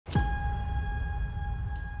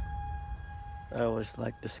I always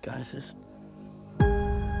like disguises.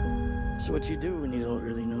 It's what you do when you don't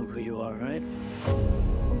really know who you are, right?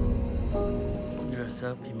 You dress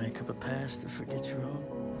up, you make up a past to forget your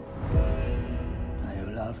own. Now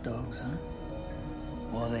you love dogs, huh?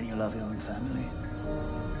 More than you love your own family.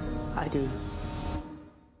 I do.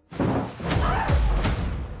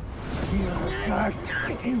 You love dogs,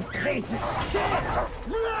 you piece of shit!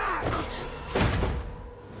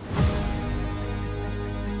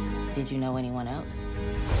 Did you know anyone else?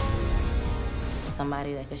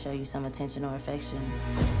 Somebody that could show you some attention or affection?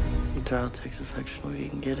 A child takes affection where you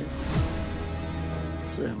can get it.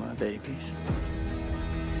 They're my babies.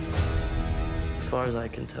 As far as I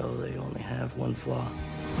can tell, they only have one flaw.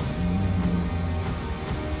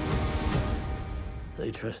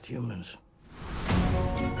 They trust humans.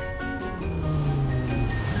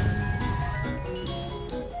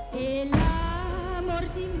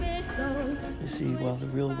 You see, while the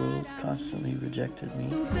real world constantly rejected me,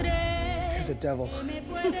 You're the devil. I'm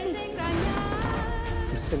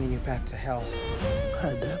sending you back to hell. I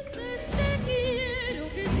adapt.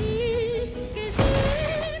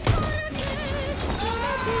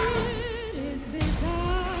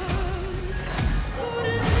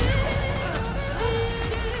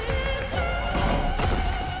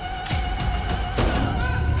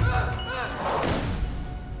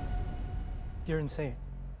 You're insane.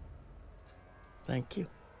 Thank you.